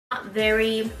not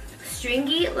very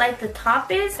stringy like the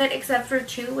top is, except for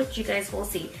two, which you guys will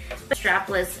see.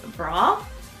 Strapless bra.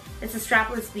 It's a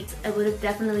strapless piece. It would have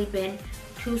definitely been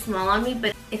too small on me,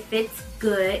 but it fits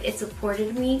good. It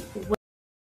supported me well.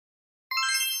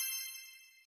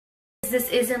 This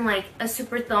isn't like a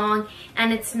super thong,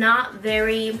 and it's not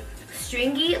very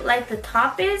stringy like the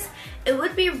top is. It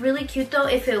would be really cute though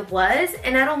if it was,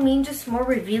 and I don't mean just more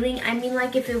revealing. I mean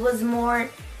like if it was more,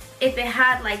 if it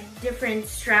had like different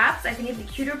straps, I think it'd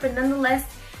be cuter. But nonetheless,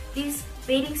 these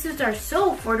bathing suits are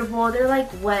so affordable. They're like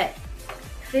what,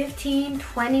 $15,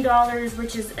 $20,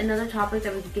 which is another topic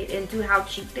that we could get into, how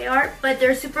cheap they are. But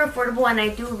they're super affordable, and I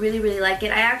do really like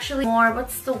it. I actually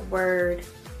what's the word?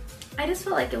 I just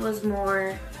felt like it was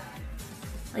more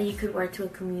like you could wear to a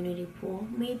community pool,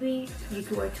 maybe. You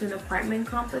could wear to an apartment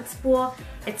complex pool.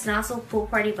 It's not so pool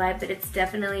party vibe, but it's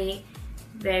definitely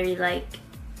very like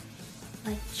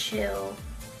chill,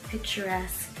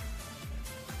 picturesque,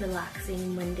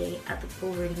 relaxing Monday at the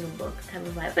pool reading a book type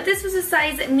of vibe. But this was a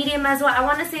size medium as well. I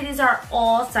want to say these are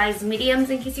all size mediums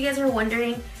in case you guys are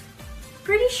wondering.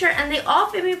 Pretty sure, and they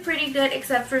all fit me pretty good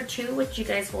except for two, which you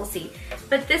guys will see.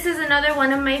 But this is another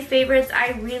one of my favorites.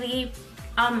 I really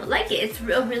like it. It's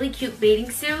a really cute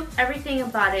bathing suit. Everything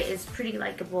about it is pretty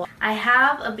likable. I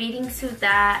have a bathing suit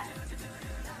that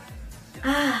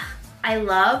I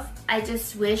love. I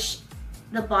just wish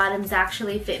the bottoms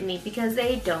actually fit me, because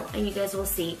they don't, and you guys will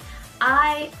see.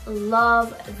 I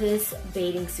love this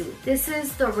bathing suit. This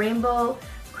is the rainbow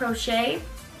crochet.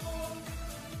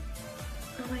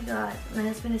 Oh my god, my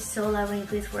husband is so loud when he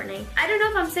plays Fortnite. I don't know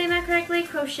if I'm saying that correctly.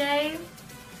 Crochet.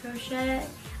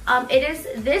 It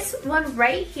is this one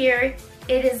right here.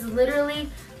 It is literally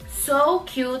so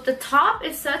cute. The top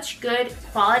is such good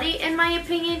quality in my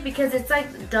opinion, because it's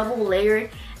like double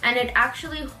layered, and it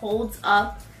actually holds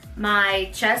up my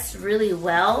chest really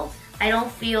well. I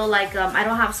don't feel like I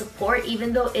don't have support,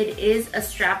 even though it is a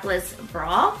strapless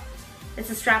bra.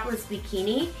 It's a strapless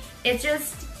bikini. It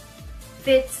just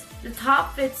fits. The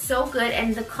top fits so good,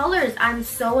 and the colors, I'm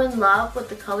so in love with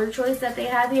the color choice that they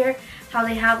have here. How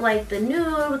they have like the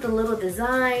nude with the little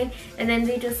design, and then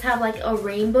they just have like a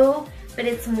rainbow, but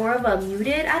it's more of a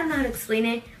muted. I don't know how to explain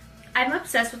it. I'm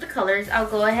obsessed with the colors. I'll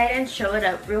go ahead and show it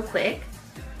up real quick.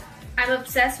 I'm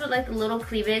obsessed with like the little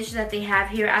cleavage that they have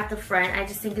here at the front. I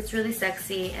just think it's really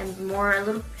sexy and more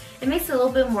it makes it a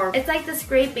little bit more. It's like this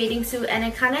gray bathing suit, and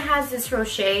it kind of has this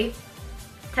crochet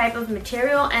type of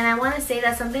material, and I want to say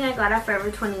that something I got at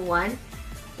Forever 21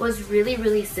 was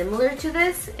really similar to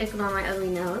this. Ignore my ugly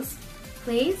nose,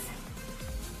 please.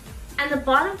 And the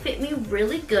bottom fit me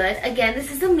really good. Again, this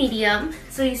is a medium,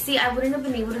 so you see I wouldn't have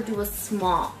been able to do a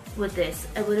small with this.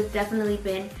 It would have definitely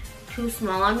been too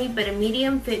small on me, but a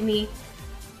medium fit me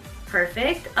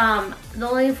perfect. The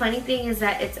only funny thing is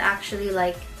that it's actually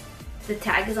like the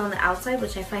tag is on the outside,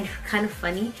 which I find kind of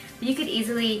funny. But you could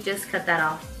easily just cut that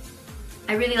off.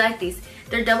 I really like these.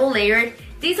 They're double layered.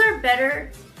 These are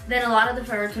better than a lot of the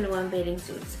Forever 21 bathing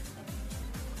suits.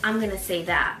 I'm gonna say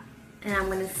that, and I'm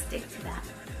gonna stick to that.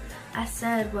 I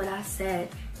said what I said.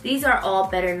 These are all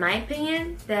better in my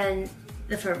opinion than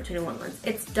the Forever 21 ones.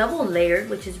 It's double layered,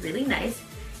 which is really nice.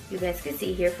 You guys can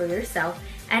see here for yourself,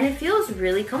 and it feels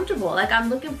really comfortable. Like, I'm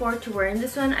looking forward to wearing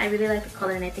this one. I really like the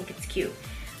color, and I think it's cute.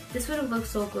 This would have looked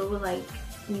so good with like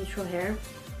neutral hair.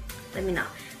 Let me know.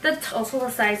 That's also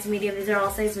a size medium. These are all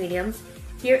size mediums.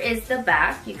 Here is the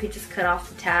back. You could just cut off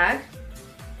the tag.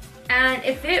 And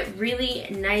it fit really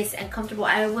nice and comfortable.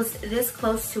 I was this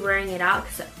close to wearing it out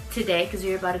today because we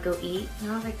were about to go eat.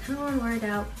 And I was like, I don't want to wear it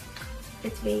out.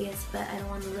 It's Vegas, but I don't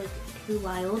want to look too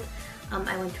wild.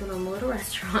 I went to a normal little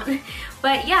restaurant.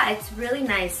 But yeah, it's really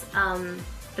nice.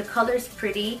 The color's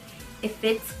pretty. It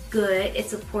fits good. It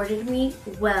supported me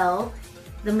well.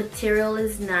 The material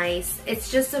is nice.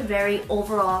 It's just a very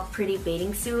overall pretty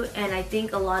bathing suit, and I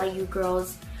think a lot of you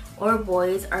girls or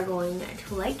boys are going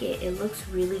to like it. It looks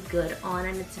really good on,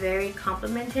 and it's very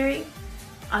complimentary.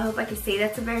 I hope I can say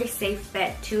that's a very safe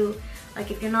bet too. Like,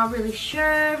 if you're not really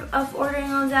sure of ordering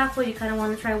on ZafUL, you kind of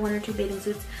want to try one or two bathing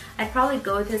suits, I'd probably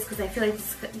go with this because I feel like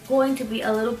it's going to be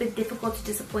a little bit difficult to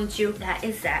disappoint you. That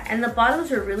is that. And the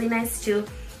bottoms are really nice too.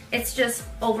 It's just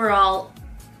overall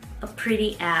a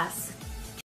pretty ass